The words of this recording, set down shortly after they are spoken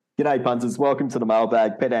G'day, punters. Welcome to the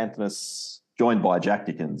mailbag. Pet Anthony's joined by Jack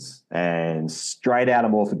Dickens. And straight out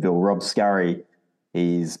of Morfordville, Rob Scurry.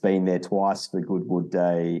 He's been there twice for Goodwood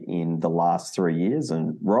Day in the last 3 years.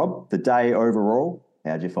 And Rob, the day overall,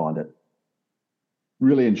 how'd you find it?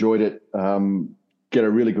 Really enjoyed it. Get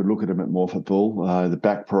a really good look at him at Morfordville. The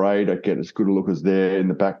back parade, I get as good a look as there in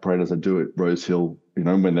the back parade as I do at Rose Hill,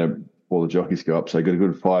 when all the jockeys go up. So I got a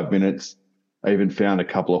good 5 minutes. I even found a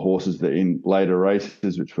couple of horses that in later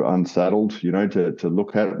races which were unsaddled, to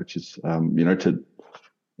look at, which is,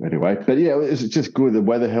 anyway. But yeah, it's just good. The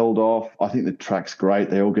weather held off. I think the track's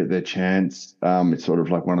great. They all get their chance. It's sort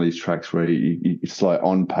of like one of these tracks where it's like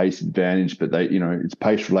on pace advantage, but it's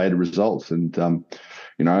pace related results. And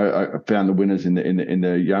I found the winners in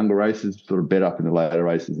the younger races sort of bet up in the later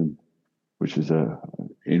races, and which was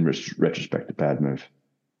in retrospect a bad move.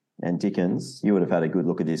 And Dickens, you would have had a good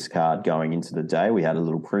look at this card going into the day. We had a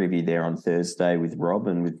little preview there on Thursday with Rob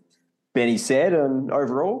and with Benny said. And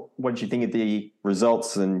overall, what did you think of the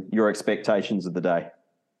results and your expectations of the day?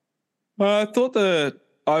 I thought the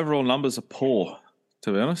overall numbers are poor,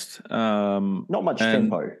 to be honest. Not much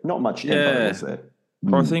tempo. Not much tempo, was there?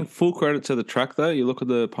 I think full credit to the track, though. You look at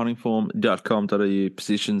the puntingform.com.au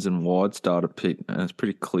positions and wides data pit, and it's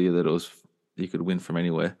pretty clear that you could win from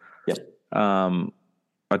anywhere. Yep.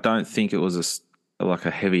 I don't think it was a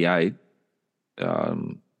heavy eight,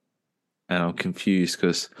 and I'm confused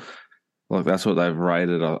because that's what they've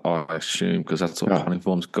rated. I assume because that's what Punting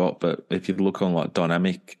Form's got. But if you look on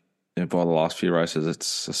dynamic, by the last few races,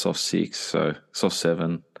 it's a soft 6, so soft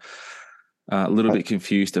 7. A little bit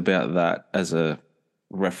confused about that as a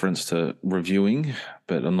reference to reviewing,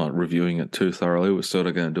 but I'm not reviewing it too thoroughly. We're sort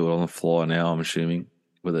of going to do it on the fly now, I'm assuming,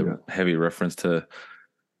 with a heavy reference to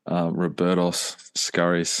Roberto's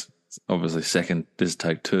Scurry's obviously second. This is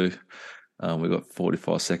take 2. We've got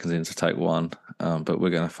 45 seconds into take 1, but we're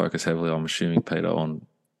going to focus heavily, I'm assuming, Peter, on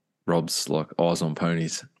Rob's eyes on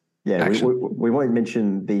ponies. Yeah, we won't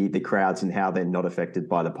mention the crowds and how they're not affected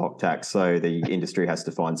by the POC tax, so the industry has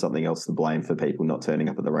to find something else to blame for people not turning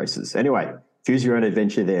up at the races. Anyway, choose your own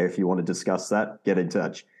adventure there. If you want to discuss that, get in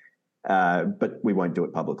touch. But we won't do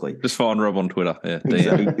it publicly. Just find Rob on Twitter. Yeah,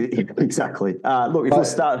 exactly. Look, if we'll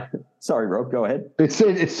start. Sorry, Rob, go ahead. It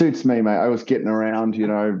suits me, mate. I was getting around.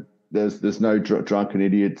 There's no drunken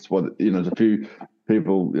idiots. There's a few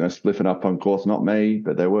people spliffing up on course. Not me,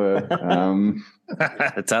 but there were.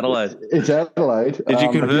 It's Adelaide. It's Adelaide. Did you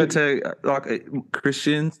convert to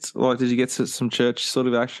Christians? Did you get some church sort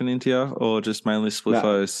of action into you, or just mainly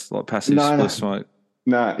spliffos, passive spliff smoke?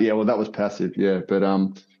 No, yeah, well, that was passive, yeah, but I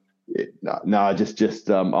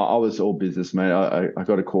was all business, mate. I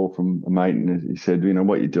got a call from a mate and he said,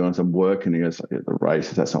 what you doing? I said, I'm working. He goes, at the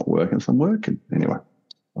races, that's not working. So I'm working. Anyway, I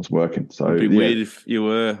was working. So it'd be weird if you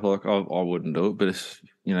were, I wouldn't do it, but if,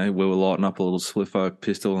 we were lighting up a little spliffo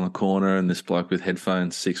pistol in the corner and this bloke with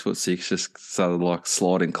headphones, 6'6", just started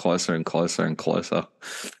sliding closer and closer and closer.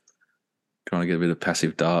 Trying to get a bit of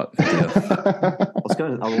passive dart. Yeah.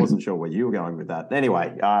 I wasn't sure where you were going with that.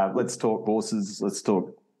 Anyway, let's talk horses. Let's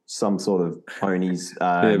talk some sort of ponies.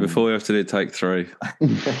 Before we have to do take 3.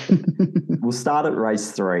 We'll start at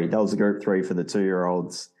race 3. That was a group 3 for the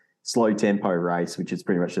 2-year-olds. Slow tempo race, which is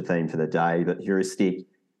pretty much the theme for the day. But Heuristic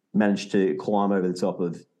managed to climb over the top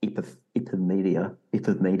of Ippomedia,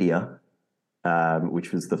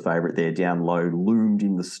 which was the favourite there, down low, loomed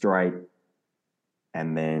in the straight,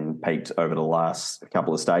 and then peaked over the last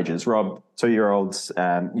couple of stages. Rob, 2-year-olds,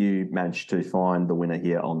 you managed to find the winner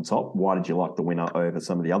here on top. Why did you like the winner over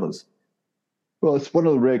some of the others? Well, it's one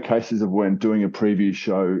of the rare cases of when doing a preview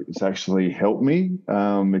show, it's actually helped me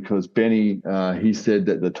because Benny, he said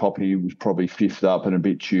that the top he was probably 5th up and a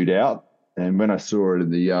bit chewed out. And when I saw it in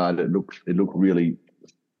the yard, it looked really.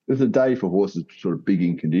 It was a day for horses sort of big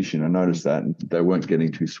in condition. I noticed that and they weren't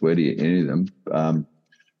getting too sweaty, any of them.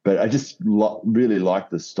 But I just really liked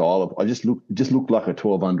the style of. It just looked like a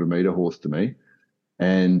 1,200 metre horse to me,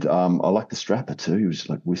 and I liked the strapper too. He was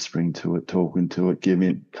whispering to it, talking to it, giving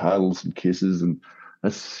it cuddles and kisses, and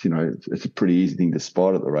that's it's a pretty easy thing to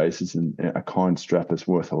spot at the races. And a kind strapper's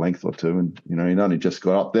worth a length or two. And he'd only just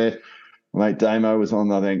got up there. Mate Damo was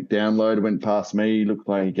on, I think, download, went past me. He looked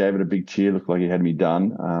like he gave it a big cheer. Looked like he had me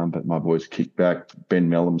done. But my boys kicked back. Ben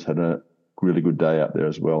Mellum's had a really good day out there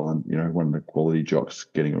as well, and one of the quality jocks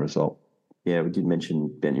getting a result. Yeah, we did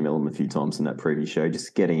mention Benny Mellum a few times in that previous show,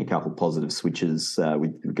 just getting a couple of positive switches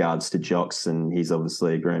with regards to jocks, and he's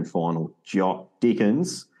obviously a grand final jock.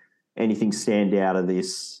 Dickens, anything stand out of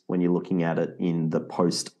this when you're looking at it in the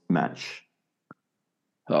post-match?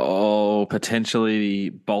 Oh, potentially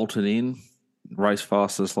bolted in, race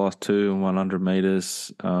fastest last 2 and 100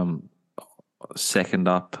 metres, second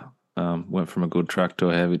up Went from a good track to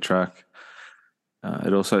a heavy track.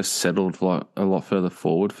 It also settled like a lot further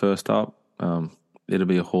forward first up. It'll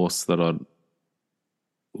be a horse that I'd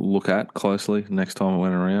look at closely next time I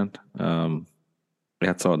went around.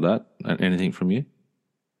 Outside that, anything from you?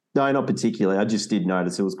 No, not particularly. I just did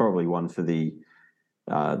notice it was probably one for the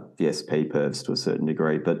SP pervs to a certain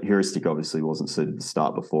degree, but heuristic obviously wasn't suited to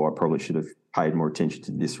start before. I probably should have paid more attention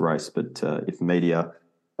to this race, but if media,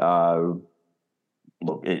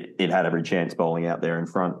 look, it had every chance bowling out there in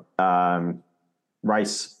front.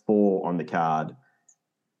 Race 4 on the card.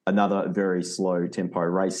 Another very slow tempo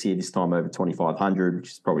race here, this time over 2,500, which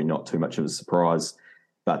is probably not too much of a surprise.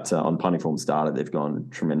 But on punting forms data, they've gone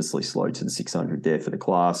tremendously slow to the 600 there for the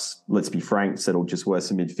class. Let's be frank, settled just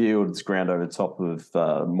worse in midfield. It's ground over top of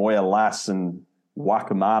Moya Lass and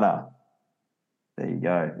Wakamata. There you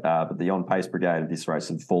go. But the on-pace brigade of this race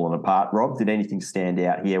have fallen apart. Rob, did anything stand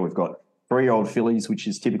out here? We've got 3-year-old fillies, which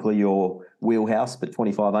is typically your wheelhouse, but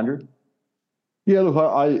 2,500. Yeah, look,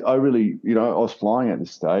 I really, I was flying at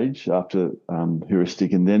this stage after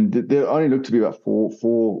heuristic, and then there only looked to be about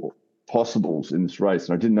four possibles in this race,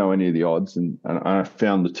 and I didn't know any of the odds, and I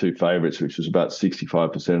found the two favourites, which was about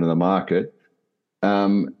 65% of the market.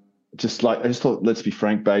 I just thought, let's be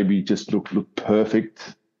frank, baby, just look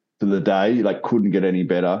perfect for the day. Like, couldn't get any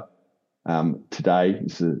better. Today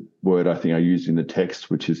is a word I think I used in the text,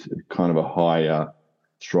 which is kind of a high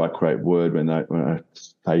strike rate word when I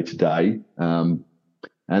say today. And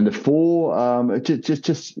the 4,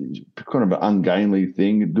 just kind of an ungainly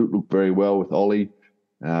thing. It looked very well with Ollie.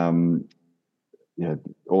 All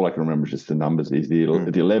I can remember is just the numbers. Is the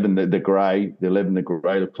 11, the grey. The 11, the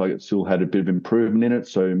grey looked like it still had a bit of improvement in it.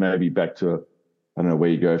 So maybe back to, I don't know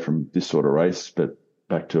where you go from this sort of race, but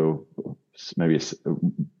back to maybe a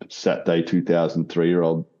Saturday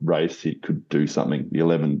 2003-year-old race, it could do something. The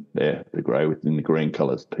 11 there, the grey within the green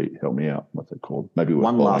colours. Pete, help me out. What's it called? Maybe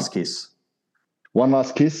One Last Kiss. One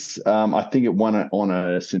Last Kiss. I think it won it on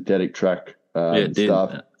a synthetic track. It did.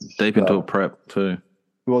 Deep into a prep too.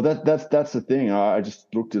 Well, that's the thing. I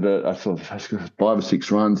just looked at it. I thought 5 or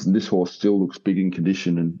 6 runs, and this horse still looks big in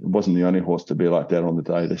condition. And it wasn't the only horse to be like that on the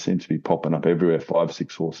day. They seem to be popping up everywhere. 5,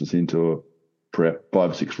 6 horses into a prep,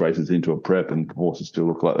 5 or 6 races into a prep, and horses still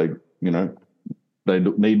look like they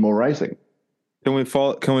need more racing. Can we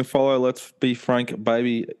follow? Let's be frank,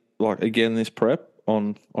 baby. Like again, this prep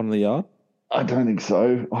on the yard. I don't think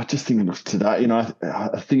so. I just think it looks today.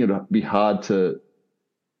 I think it'd be hard to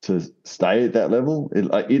stay at that level.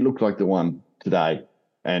 It looked like the one today,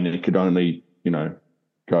 and it could only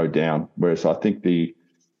go down. Whereas I think the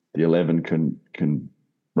 11 can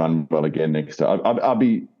run well again next time. I'll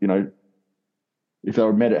be if they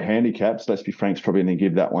were met at handicaps, let's be frank, probably going to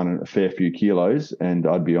give that one a fair few kilos, and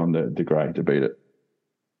I'd be on the grey to beat it.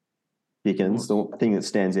 Dickens, the thing that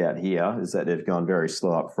stands out here is that they've gone very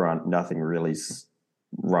slow up front. Nothing really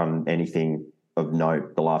run anything of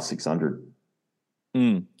note the last 600.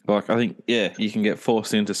 Like, I think, you can get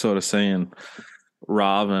forced into sort of seeing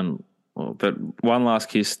Raven, but One Last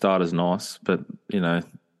Kiss start is nice, but,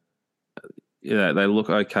 they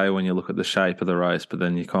look okay when you look at the shape of the race, but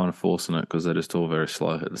then you're kind of forcing it because they're just all very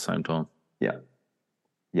slow at the same time. Yeah.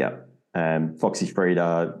 Foxy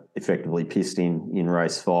Frida effectively pissed in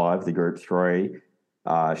race 5, the Group 3.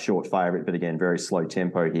 Short favourite, but again, very slow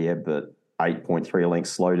tempo here, but 8.3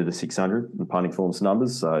 lengths slow to the 600 in punting forms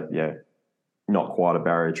numbers. So, not quite a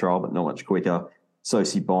barrier trial, but not much quicker.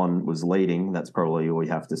 Sosi Bond was leading. That's probably all we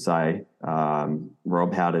have to say.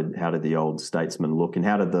 Rob, how did the old statesman look, and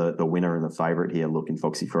how did the winner and the favourite here look in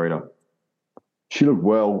Foxy Frida? She looked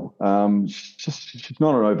well. She's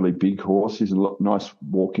not an overly big horse. She's a nice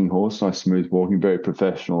walking horse, nice smooth walking, very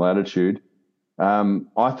professional attitude.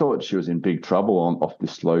 I thought she was in big trouble off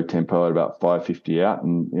this slow tempo at about 550 out,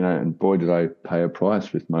 and boy did I pay a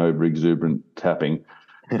price with my over exuberant tapping.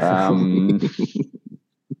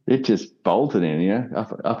 It just bolted in,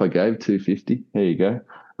 Up I gave 250. There you go.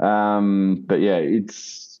 But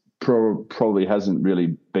it's probably hasn't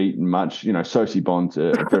really beaten much. Sosi Bond's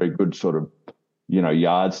a very good sort of,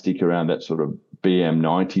 yardstick around that sort of BM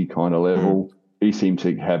 90 kind of level. He seems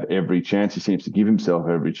to have every chance. He seems to give himself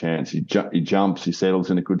every chance. He jumps. He settles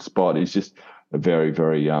in a good spot. He's just a very,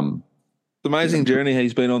 very It's amazing journey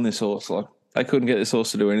he's been on this horse. Like, they couldn't get this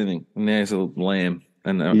horse to do anything. And now he's a lamb.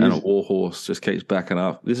 And a war horse just keeps backing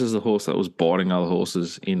up. This is the horse that was biting other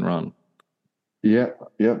horses in run. Yeah.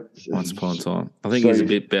 Once upon a time. I think he's a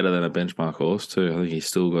bit better than a benchmark horse too. I think he's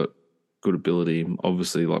still got good ability.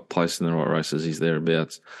 Obviously, like, placed in the right races, he's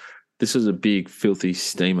thereabouts. This is a big, filthy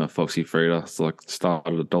steamer, Foxy Frida. It's like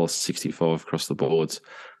started at $1.65 across the boards.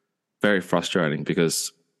 Very frustrating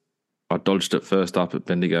because I dodged it first up at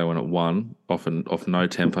Bendigo when it won, often off no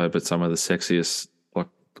tempo, but some of the sexiest, like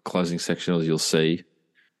the closing sectionals you'll see.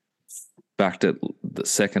 Backed it the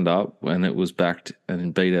second up when it was backed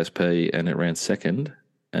and beat SP and it ran second,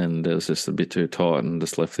 and it was just a bit too tight and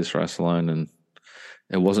just left this race alone. And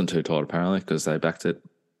it wasn't too tight apparently because they backed it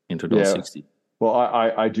into $1.60. Well,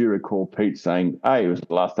 I do recall Pete saying, "Hey, it was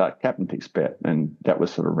the last start captain picks bet," and that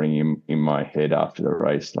was sort of ringing in my head after the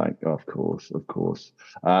race. Like, oh, of course. Not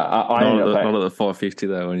at the 550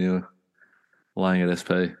 though when you were laying at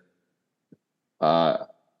SP.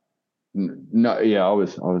 No, yeah, I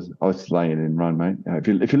was laying it in run, mate.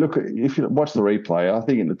 If you watch the replay, I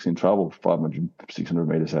think it looks in trouble 500, 600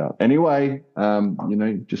 meters out. Anyway,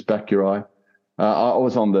 just back your eye. I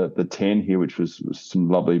was on the 10 here, which was some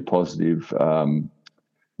lovely positive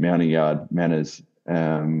mounting yard manners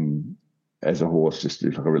as a horse, just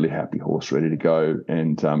like a really happy horse ready to go.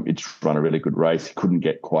 And it's run a really good race. He couldn't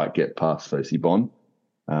quite get past Fosi Bond.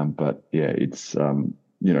 But yeah, it's,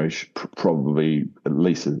 probably at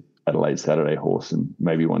least a Adelaide Saturday horse and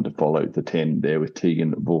maybe one to follow the 10 there with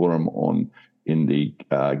Tegan Vorum in the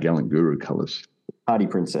Gallant Guru colours. Party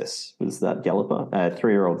Princess was that galloper,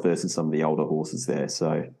 3-year-old versus some of the older horses there.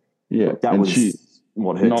 So yeah, that was her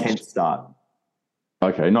 10th start.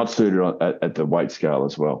 Okay, not suited at the weight scale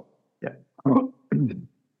as well. Yeah. All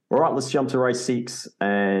right, let's jump to race 6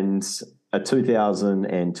 and a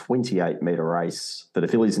 2,028 metre race for the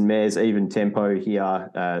fillies and mares. Even tempo here.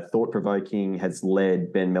 Thought Provoking has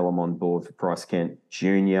led Ben Melham on board for Price Kent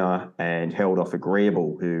Jr. and held off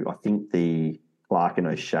Agreeable, who I think the Clark and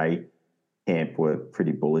O'Shea camp were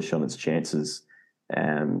pretty bullish on its chances.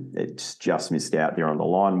 It's just missed out there on the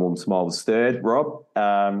line. Warm Smile was third. Rob,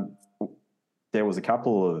 there was a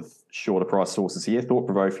couple of shorter price sources here. Thought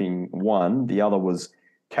Provoking won. The other was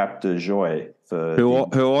Cap de Joie for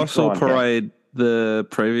who I saw parade the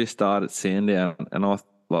previous start at Sandown, and I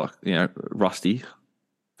rusty.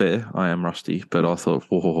 Fair, I am rusty, but I thought,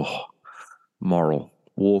 moral,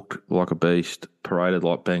 walked like a beast, paraded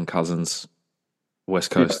like Ben Cousins,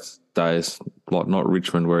 West Coast days, like not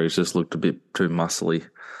Richmond where he's just looked a bit too muscly,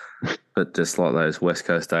 but just like those West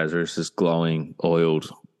Coast days where he's just glowing, oiled,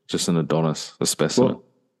 just an Adonis, a specimen.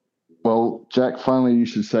 Well, Jack, finally you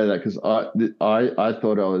should say that because I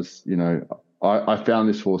thought I was, I found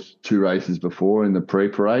this horse 2 races before in the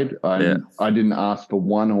pre-parade. I didn't ask for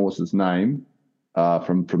one horse's name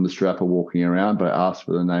from the strapper walking around, but I asked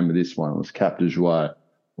for the name of this one. It was Cap de Joie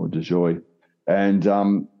or de Joie. And,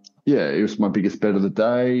 it was my biggest bet of the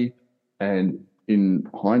day. And in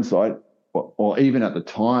hindsight, or even at the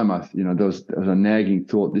time, there was a nagging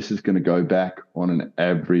thought this is going to go back on an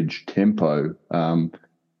average tempo.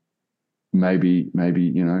 Maybe I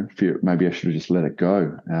should have just let it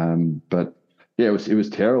go. But yeah, it was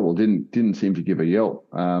terrible. Didn't seem to give a yelp.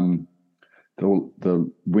 The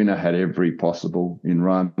winner had every possible in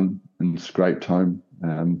run and scraped home.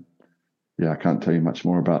 I can't tell you much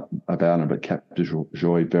more about him, but Cap de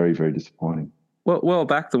Joie, very, very disappointing. Well,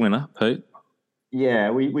 back the winner, Pete. Yeah,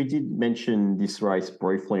 we did mention this race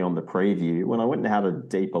briefly on the preview. When I went and had a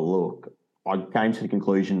deeper look, I came to the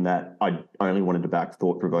conclusion that I only wanted to back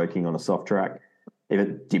Thought Provoking on a soft track. If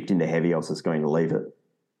it dipped into heavy, I was just going to leave it.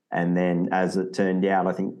 And then as it turned out,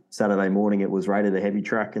 I think Saturday morning it was rated a heavy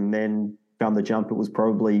track, and then come the jump, it was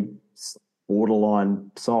probably borderline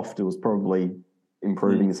soft. It was probably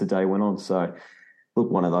improving as the day went on. So, look,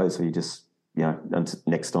 one of those where you just,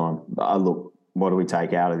 next time. Look, what do we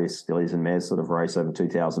take out of this fillies and mares sort of race over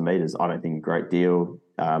 2,000 metres? I don't think a great deal.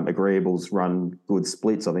 Agreeable's run good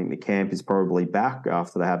splits. I think the camp is probably back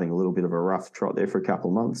after having a little bit of a rough trot there for a couple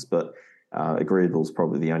of months, but Agreeable's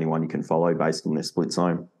probably the only one you can follow based on their splits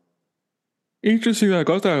home. Interesting they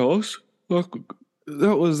got that horse. Look,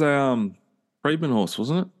 that was Friedman horse,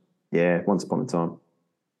 wasn't it? Yeah, once upon a time.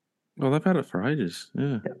 Well, they've had it for ages,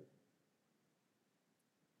 yeah.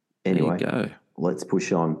 Anyway, go. Let's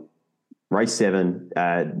push on. Race 7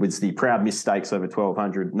 was the Proud Mistakes over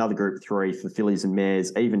 1,200. Another Group 3 for fillies and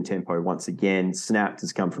mares. Even tempo once again. Snapped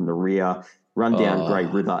has come from the rear. Rundown, Grey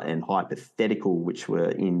River and Hypothetical, which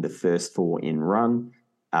were in the first 4 in run.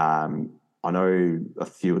 I know a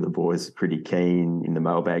few of the boys are pretty keen in the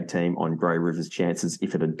mailbag team on Grey River's chances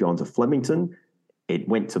if it had gone to Flemington. It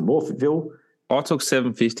went to Morphettville. I took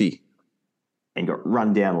 $7.50. And got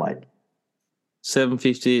run down late.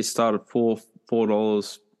 $7.50. It started $4,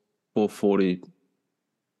 $4.40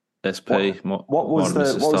 SP. What was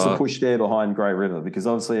the push there behind Grey River? Because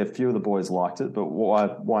obviously a few of the boys liked it, but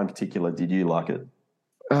why in particular did you like it?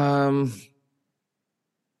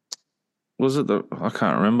 Was it I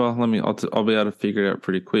can't remember. I'll be able to figure it out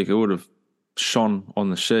pretty quick. It would have shone on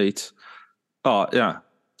the sheet. Oh, yeah.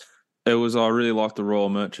 It was I really liked the Royal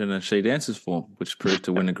Merchant and She Dances form, which proved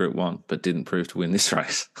to win a Group 1, but didn't prove to win this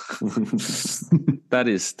race. That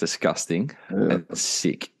is disgusting and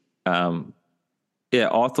sick. I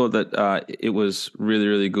thought that it was really,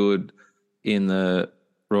 really good in the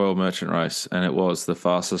Royal Merchant race, and it was the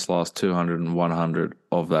fastest last 200 and 100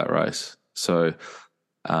 of that race. So,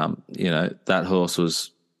 that horse was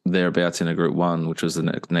thereabouts in a Group 1, which was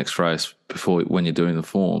the next race when you're doing the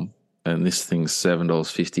form, and this thing's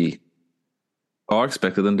 $7.50. I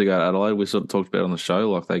expected them to go to Adelaide. We sort of talked about it on the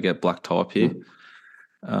show, like they get black type here.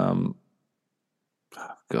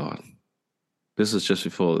 God, this is just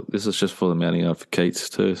for the mounting up for Keats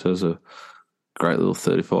too. So it was a great little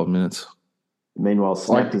 35 minutes. Meanwhile,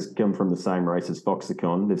 Snapped has come from the same race as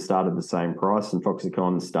Foxicon. They've started the same price, and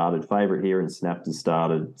Foxicon started favourite here, and Snapped has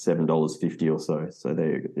started $7.50 or so. So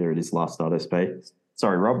there it is, last start SP.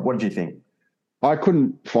 Sorry, Rob, what did you think? I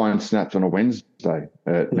couldn't find Snapped on a Wednesday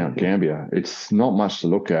at Mount Gambier. It's not much to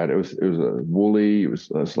look at. It was a woolly. It was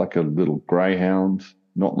like a little greyhound.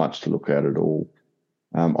 Not much to look at all.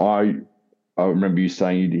 I remember you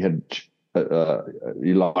saying you had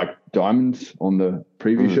you like diamonds on the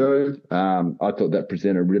preview show. I thought that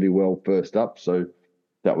presented really well first up. So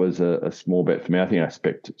that was a small bet for me. I think I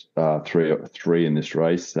expected three in this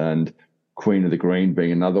race, and Queen of the Green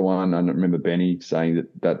being another one. I remember Benny saying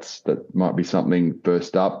that might be something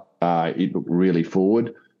first up. It looked really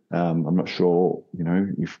forward. I'm not sure,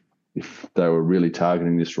 if they were really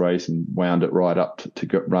targeting this race and wound it right up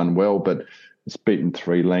to run well, but it's beaten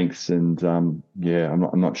 3 lengths, and I'm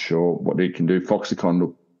not sure what it can do.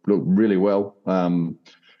 Foxicon looked really well,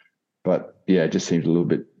 but it just seems a little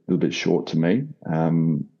bit short to me.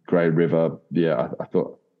 Grey River, I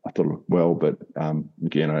thought it looked well, but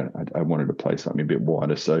again, I wanted to play something a bit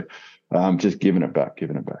wider, so just giving it back.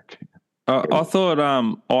 I thought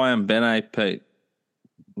I Am Bene, Pete,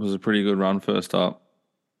 was a pretty good run first up.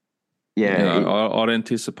 Yeah, I'd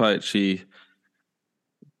anticipate she,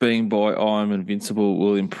 being by I Am Invincible,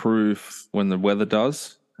 will improve when the weather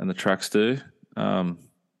does and the tracks do. I'd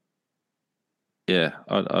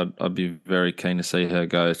be very keen to see her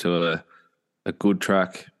go to a good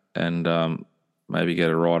track and maybe get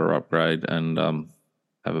a rider upgrade and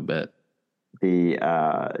have a bet.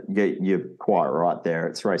 You're quite right there.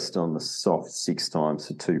 It's raced on the soft 6 times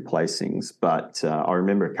for 2 placings, but I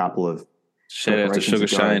remember a couple of shout out to Sugar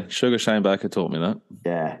Shane. Sugar Shane Baker taught me that.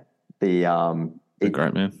 Yeah, a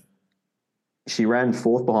great man. She ran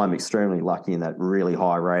 4th behind Extremely Lucky in that really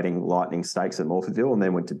high rating Lightning Stakes at Morphettville, and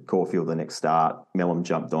then went to Caulfield the next start. Mellum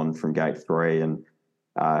jumped on from gate 3 and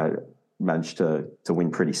managed to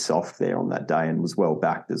win pretty soft there on that day, and was well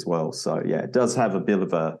backed as well. So it does have a bit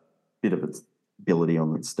of its ability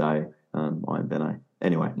on its day. I Am Bene.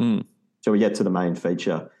 Anyway, shall we get to the main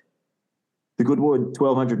feature? The Goodwood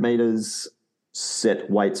 1,200 metres, set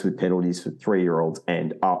weights with penalties for 3-year-olds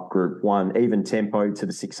and up. Group 1, even tempo to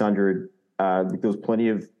the 600. There was plenty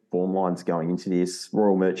of form lines going into this.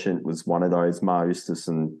 Royal Merchant was one of those. Mar Eustace,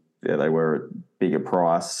 and they were at bigger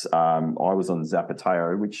price. I was on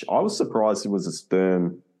Zapateo, which I was surprised it was a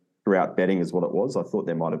sperm throughout betting is what it was. I thought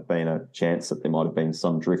there might have been a chance that there might have been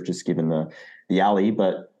some drift just given the alley,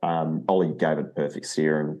 but Ollie gave it perfect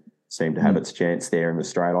steer and seemed to have its chance there in the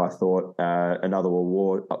straight. I thought another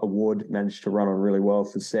award managed to run on really well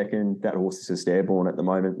for second. That horse is just airborne at the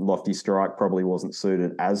moment. Lofty Strike probably wasn't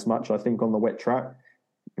suited as much, I think, on the wet track.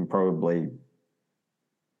 And probably,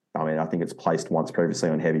 I think it's placed once previously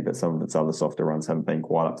on heavy, but some of its other softer runs haven't been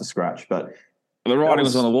quite up to scratch. But the riding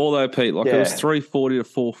was on the wall though, Pete. It was 340 to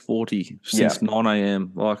 440 since 9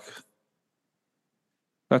 a.m.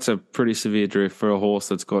 That's a pretty severe drift for a horse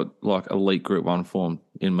that's got elite Group 1 form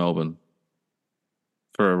in Melbourne.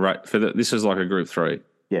 This is like a Group 3.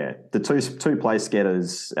 Yeah, the two place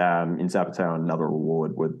getters in Zapateo and Another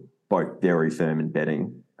Reward were both very firm in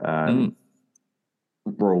betting. Royal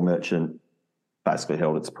Merchant basically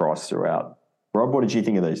held its price throughout. Rob, what did you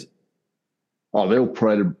think of these? Oh, they all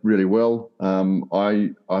paraded really well.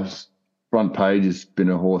 Front Page has been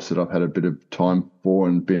a horse that I've had a bit of time for,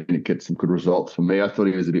 and Bennett gets some good results for me. I thought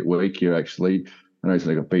he was a bit weak here, actually. I know he's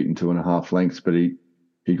only got beaten 2.5 lengths, but he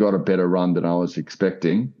got a better run than I was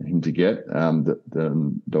expecting him to get,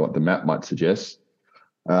 the map might suggest.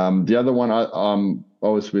 The other one, I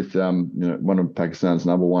was with one of Pakistan's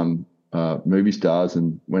number 1 movie stars,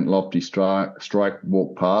 and went Lofty Strike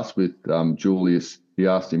walked past with Julius. He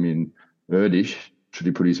asked him in Erdish, should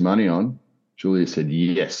he put his money on? Julius said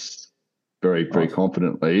yes. Very, very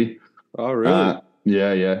confidently. Oh, really?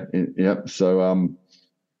 Yeah. So,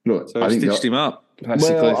 look, I think stitched him up,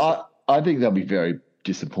 basically. Well, I think they'll be very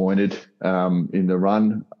disappointed in the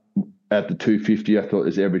run. at the 250, I thought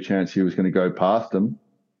there's every chance he was going to go past them.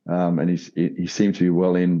 And he seemed to be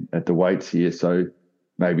well in at the weights here, so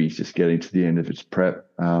maybe he's just getting to the end of his prep.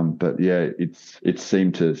 But yeah, it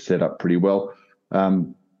seemed to set up pretty well. I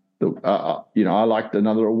liked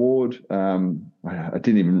another award. I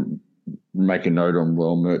didn't even make a note on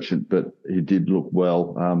Royal Merchant, but he did look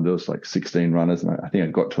well. There was like 16 runners, and I think I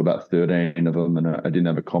got to about 13 of them, and I didn't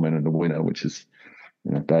have a comment on the winner, which is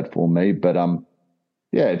bad for me. But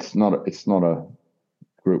yeah, it's not a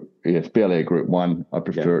group. Yeah, it's barely a Group 1. I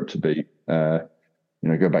prefer it to be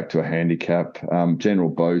go back to a handicap. General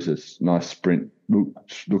Bowes is nice sprint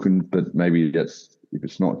looking, but maybe if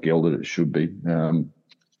it's not gelded, it should be.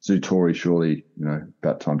 Zutori, surely,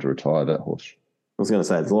 about time to retire that horse. I was going to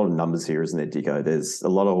say, there's a lot of numbers here, isn't there, Dicko? There's a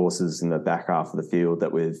lot of horses in the back half of the field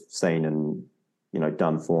that we've seen and,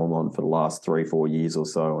 done form on for the last 3-4 years or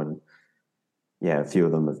so. And, yeah, a few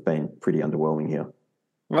of them have been pretty underwhelming here.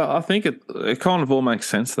 Well, I think it kind of all makes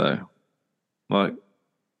sense, though. Like,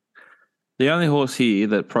 the only horse here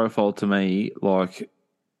that profiled to me, like,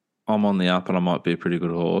 I'm on the up and I might be a pretty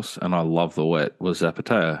good horse and I love the wet, was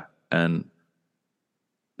Zapateo. And,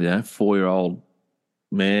 4-year-old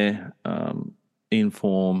mare, in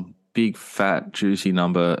form, big, fat, juicy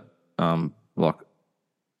number, like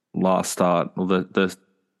last start, the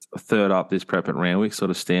third up this prep at Randwick sort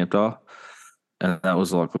of stamped her. And that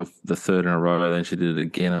was like the third in a row. Then she did it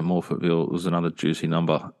again at Morphettville. It was another juicy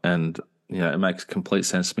number. And, it makes complete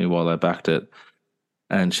sense to me why they backed it.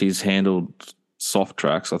 And she's handled soft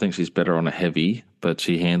tracks. I think she's better on a heavy, but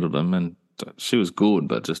she handled them. And she was good,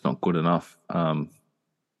 but just not good enough.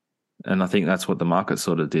 And I think that's what the market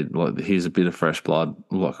sort of did. Like, here's a bit of fresh blood,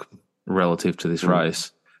 like, relative to this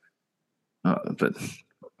race. But,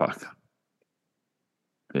 fuck.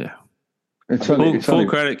 Yeah. Full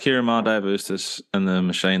credit, Kieran Marday Boosters and the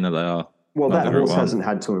machine that they are. Well, that horse hasn't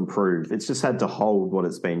had to improve. It's just had to hold what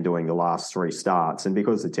it's been doing the last 3 starts. And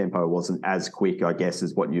because the tempo wasn't as quick, I guess,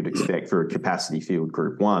 as what you'd expect for a capacity field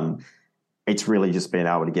Group 1, it's really just been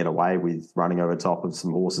able to get away with running over top of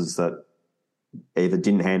some horses that either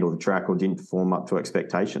didn't handle the track or didn't perform up to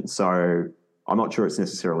expectations. So I'm not sure it's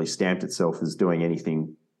necessarily stamped itself as doing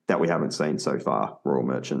anything that we haven't seen so far, Royal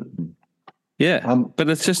Merchant. Yeah, but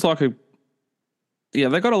it's just like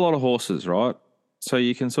they got a lot of horses, right? So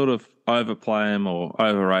you can sort of overplay them or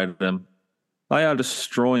overrate them. They are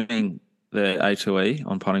destroying their A2E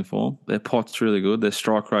on punting form. Their pot's really good. Their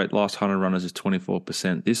strike rate last 100 runners is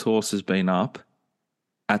 24%. This horse has been up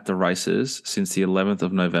at the races since the 11th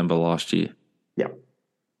of November last year. Yeah.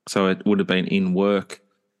 So it would have been in work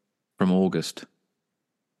from August.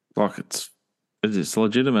 Like, it's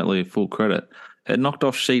legitimately full credit. It knocked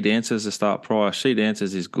off She Dances to start prior. She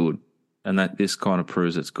Dances is good, and that this kind of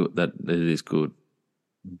proves it's good, that it is good.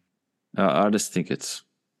 I just think it's,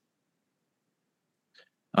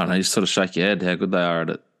 I don't know, you just sort of shake your head how good they are at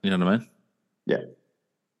it. You know what I mean? Yeah.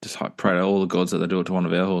 Just pray to all the gods that they do it to one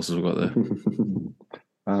of our horses we've got there.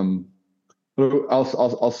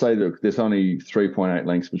 I'll say, look, there's only 3.8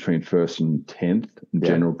 lengths between first and 10th.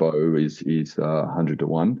 General Bow is 100 to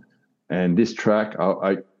 1. And this track,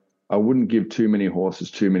 I wouldn't give too many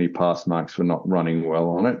horses too many pass marks for not running well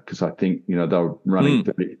on it, because I think, they were running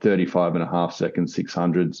 35 and a half seconds,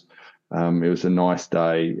 600s. It was a nice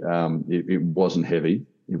day. It wasn't heavy.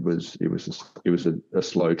 It was a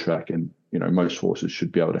slow track, and, most horses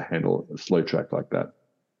should be able to handle a slow track like that.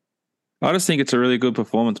 I just think it's a really good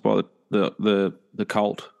performance by the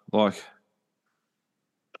colt. Like,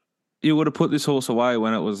 you would have put this horse away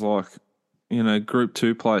when it was like, Group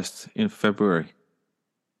 2 placed in February.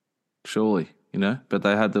 Surely, but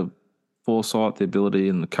they had the foresight, the ability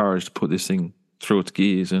and the courage to put this thing through its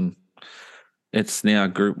gears, and it's now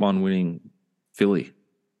Group 1 winning filly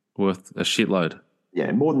worth a shitload.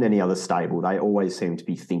 Yeah, more than any other stable, they always seem to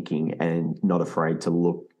be thinking and not afraid to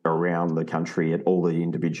look around the country at all the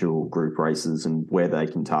individual group races and where they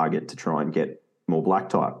can target to try and get more black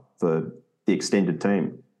type for the extended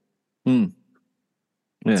team.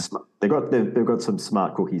 Yeah, they've got some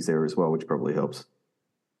smart cookies there as well, which probably helps.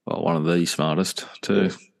 Well, one of the smartest too.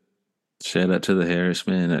 Yeah. Shout out to the Harris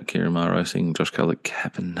man at Kirimar Racing, Josh Cutler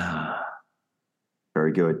Cabin.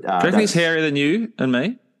 Very good. Do you reckon he's hairier than you and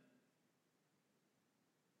me?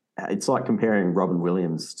 It's like comparing Robin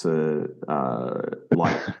Williams to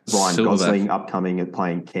like Ryan Gosling upcoming and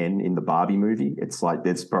playing Ken in the Barbie movie. It's like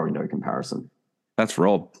there's probably no comparison. That's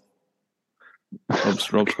Rob.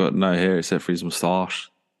 Rob's got no hair except for his moustache.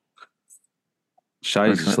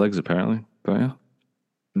 Shaves his legs apparently, don't you?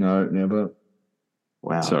 No, never.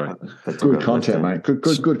 Wow. Sorry. Good content, mate.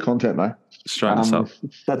 Good content, mate. Straighten us up.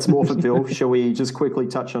 That's Morphettville. Shall we just quickly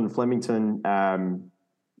touch on Flemington?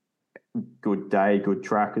 Good day, good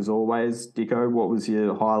track as always. Dicko, what was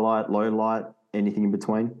your highlight, low light, anything in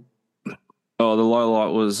between? Oh, the low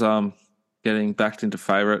light was getting backed into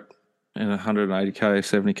favourite in a 180k,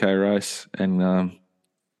 70k race and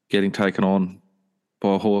getting taken on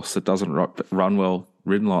by a horse that doesn't run well,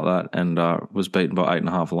 ridden like that, and was beaten by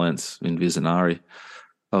 8.5 lengths in Visionary.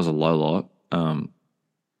 That was a low light.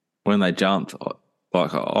 When they jumped,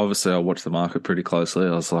 like obviously I watched the market pretty closely.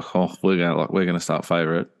 I was like, oh, we're gonna start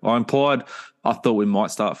favourite. I thought we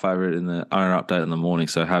might start favourite in the owner update in the morning.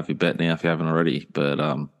 So have your bet now if you haven't already. But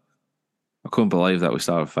I couldn't believe that we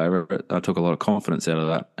started favourite. I took a lot of confidence out of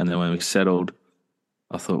that. And then when we settled,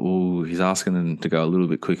 I thought, oh, he's asking them to go a little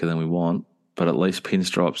bit quicker than we want. But at least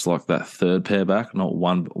Pinstripe's like that third pair back, not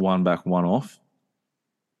one back, one off.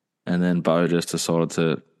 And then Bo just decided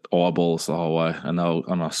to eyeball us the whole way. And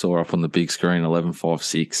I saw up on the big screen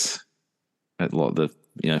 11.56 at like the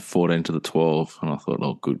 14 to the 12. And I thought,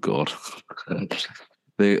 oh, good God.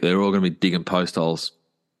 They're all going to be digging post holes.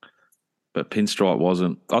 But Pinstripe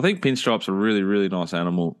wasn't. I think Pinstripe's a really, really nice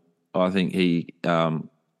animal. I think he can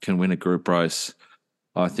win a group race.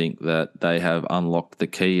 I think that they have unlocked the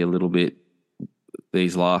key a little bit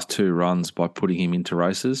these last two runs by putting him into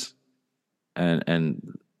races,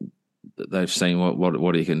 and they've seen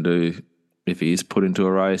what he can do if he is put into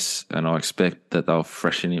a race. And I expect that they'll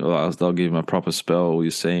freshen him. They'll give him a proper spell.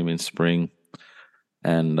 You see him in spring,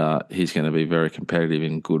 and he's going to be very competitive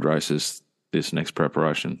in good races this next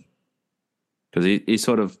preparation. Because he's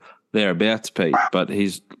sort of thereabouts, Pete, but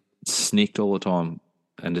he's snicked all the time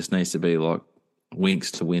and just needs to be like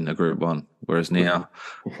winks to win a Group 1. Whereas now,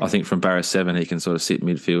 I think from barrier 7, he can sort of sit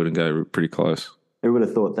midfield and go pretty close. Who would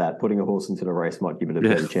have thought that putting a horse into the race might give it a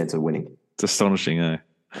better chance of winning? It's astonishing, eh?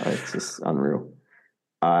 It's just unreal.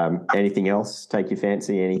 Anything else take your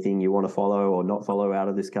fancy? Anything you want to follow or not follow out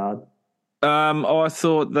of this card? I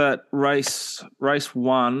thought that race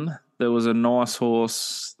 1, there was a nice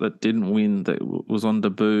horse that didn't win that was on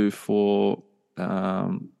debut for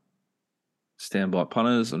standby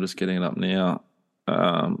punters. I'm just getting it up now.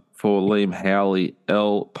 For Liam Howley,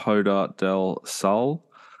 El Poda del Sol.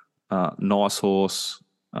 Nice horse,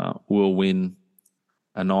 will win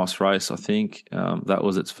a nice race, I think. That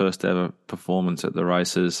was its first ever performance at the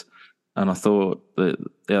races. And I thought that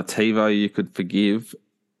our TiVo you could forgive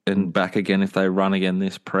and back again if they run again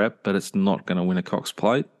this prep, but it's not going to win a Cox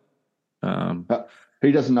Plate.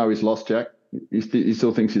 He doesn't know he's lost, Jack. He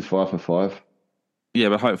still thinks he's 5 for 5. Yeah,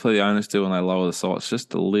 but hopefully the owners do when they lower the sights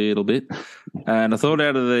just a little bit. And I thought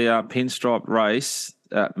out of the Pinstripe race,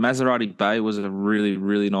 Maserati Bay was a really,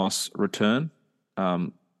 really nice return,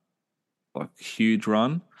 like huge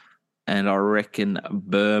run. And I reckon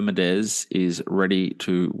Bermudez is ready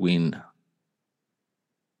to win.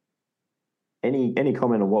 Any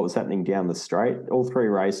comment on what was happening down the straight? All three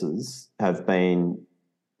races have been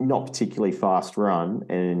not particularly fast run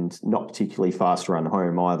and not particularly fast run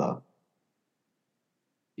home either.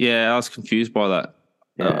 Yeah, I was confused by that.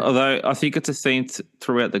 Yeah. Although I think it's a theme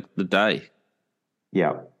throughout the day.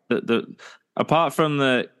 Yeah. Apart from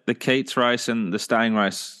the Keats race and the staying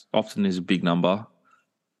race often is a big number,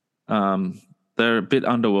 they're a bit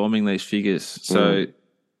underwhelming, these figures. So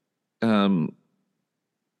two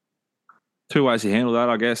ways to handle that,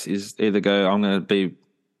 I guess, is either go, I'm going to be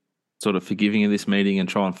sort of forgiving in this meeting and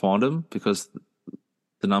try and find them because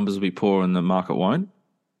the numbers will be poor and the market won't.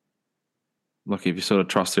 Like if you sort of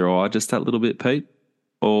trust your eye just that little bit, Pete,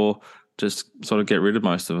 or just sort of get rid of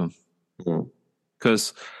most of them.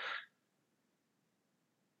 Because,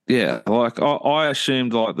 like I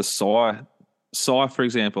assumed like the Psy, for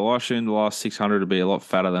example, I assumed the last 600 to be a lot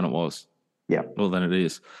fatter than it was. Yeah. Well, than it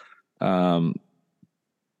is. Like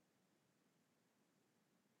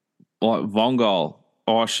Vongol,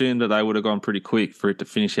 I assumed that they would have gone pretty quick for it to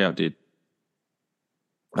finish how it did.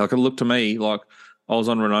 Like it looked to me like I was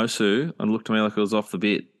on Renosu and it looked to me like it was off the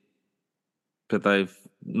bit, but they've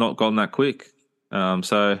not gone that quick.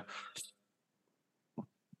 So,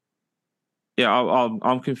 yeah,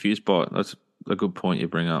 I'm confused by it. That's a good point you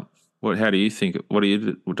bring up. How do you think? What are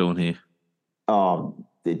you doing here?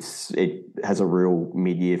 It has a real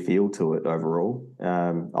mid-year feel to it overall.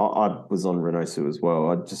 I was on Renosu as well.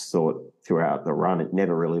 I just thought throughout the run it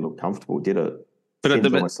never really looked comfortable, did it? But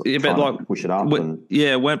like push it up.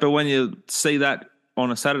 But when you see that on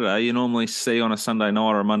a Saturday, you normally see on a Sunday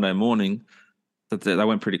night or a Monday morning that they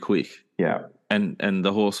went pretty quick. Yeah. And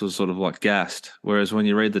the horse was sort of like gassed. Whereas when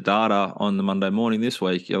you read the data on the Monday morning this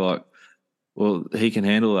week, you're like, well, he can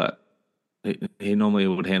handle that. He normally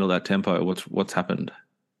would handle that tempo. What's happened?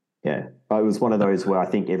 Yeah, but it was one of those where I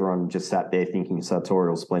think everyone just sat there thinking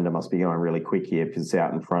Sartorial Splendor must be going really quick here because it's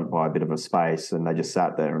out in front by a bit of a space, and they just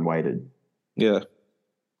sat there and waited. Yeah.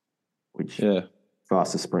 Which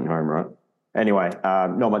fastest sprint home, right? Anyway,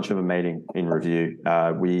 not much of a meeting in review.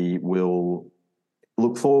 We will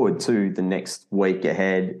look forward to the next week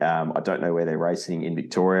ahead. I don't know where they're racing in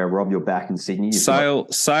Victoria. Rob, you're back in Sydney. Sale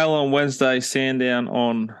on Wednesday, Sandown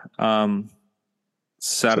on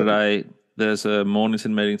Saturday. There's a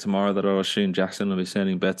Mornington meeting tomorrow that I assume Jackson will be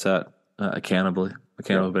sending bets at accountable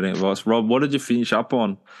betting advice. Rob, what did you finish up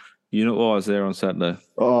on unit-wise there on Saturday?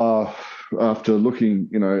 After looking,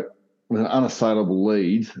 with an unassailable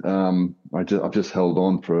lead, I've just held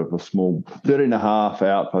on for a small 13.5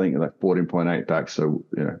 out. I think like 14.8 back, so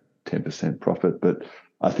 10% profit. But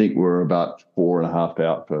I think we're about 4.5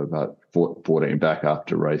 out for about 14 back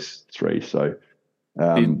after race 3. So,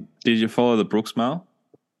 did you follow the Brooks mail?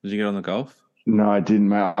 Did you get on the golf? No, I didn't,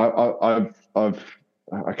 mate.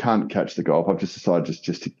 I can't catch the golf. I've just decided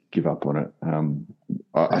just to give up on it.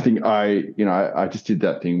 I think I just did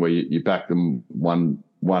that thing where you back them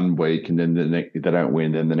one week and then they don't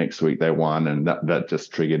win, then the next week they won, and that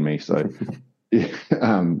just triggered me. So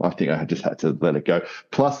I think I just had to let it go.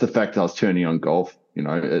 Plus the fact I was turning on golf, at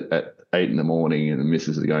 8 a.m, and the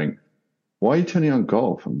missus are going, "Why are you turning on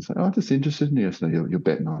golf?" I'm saying, "I'm just interested in you." So you're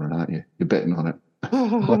betting on it, aren't you? You're betting on it.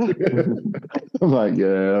 I'm like,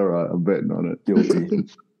 yeah, all right, I'm betting on it. Guilty.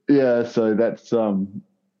 Yeah, so that's So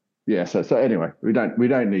anyway, we don't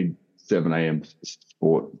need 7 a.m.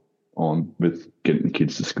 sport on with getting the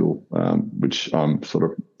kids to school, which I'm sort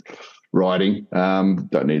of riding.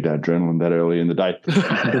 Don't need adrenaline that early in the day.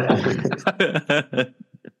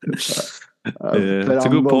 It's a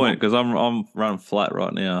good point because I'm running flat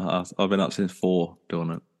right now. I've been up since 4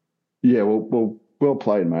 doing it. Yeah, well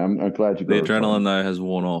played, man. I'm glad you got the adrenaline though has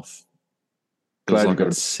worn off. Glad you got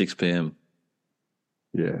at 6 p.m.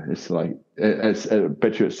 Yeah, it's like I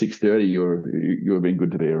bet you at 6:30 you have been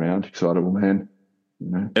good to be around, excitable man.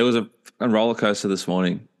 It was a roller coaster this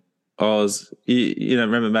morning. I was,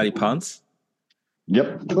 remember Matty Punts?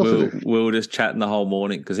 Yep. We were just chatting the whole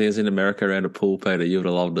morning because he was in America around a pool, Peter. You would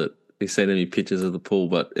have loved it. He sent me pictures of the pool,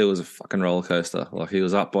 but it was a fucking roller coaster. Like he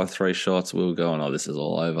was up by 3 shots. We were going, "Oh, this is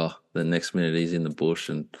all over." The next minute he's in the bush,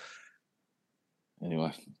 and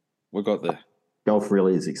anyway, we got there. Golf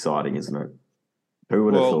really is exciting, isn't it? Who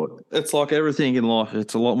would have thought? It's like everything in life.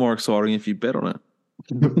 It's a lot more exciting if you bet on it.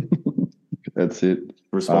 That's it.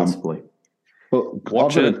 Responsibly.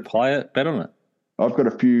 Watch it, play it, bet on it. I've got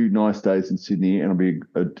a few nice days in Sydney, and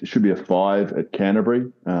it should be a 5 at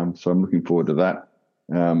Canterbury. So I'm looking forward to that.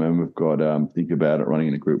 And we've got Think About It running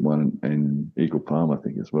in a Group 1 and Eagle Palm, I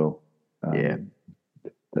think, as well.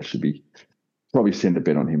 That should be probably send a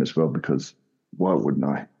bet on him as well, because why wouldn't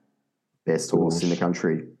I? Best horse in the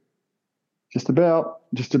country. Just about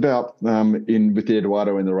in with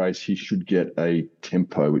Eduardo in the race, he should get a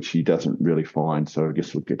tempo, which he doesn't really find. So I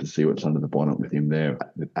guess we'll get to see what's under the bonnet with him there.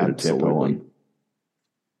 Absolutely.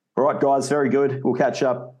 All right, guys, very good. We'll catch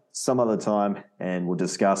up some other time and we'll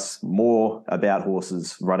discuss more about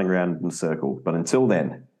horses running around in a circle. But until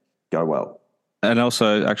then, go well. And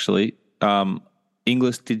also, actually,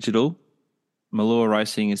 English Digital, Malua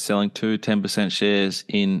Racing is selling 10% shares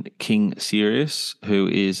in King Sirius, who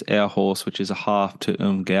is our horse, which is a half to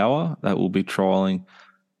Umgawa that will be trialling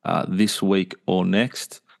this week or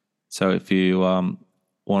next. So if you want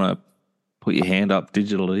to put your hand up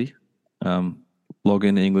digitally, log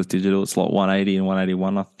into English Digital. It's like 180 and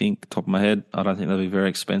 181, I think, top of my head. I don't think they'll be very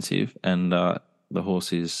expensive, and the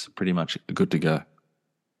horse is pretty much good to go.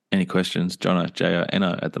 Any questions? Jono,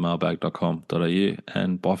 Jono at themailbag.com.au,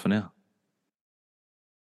 and bye for now.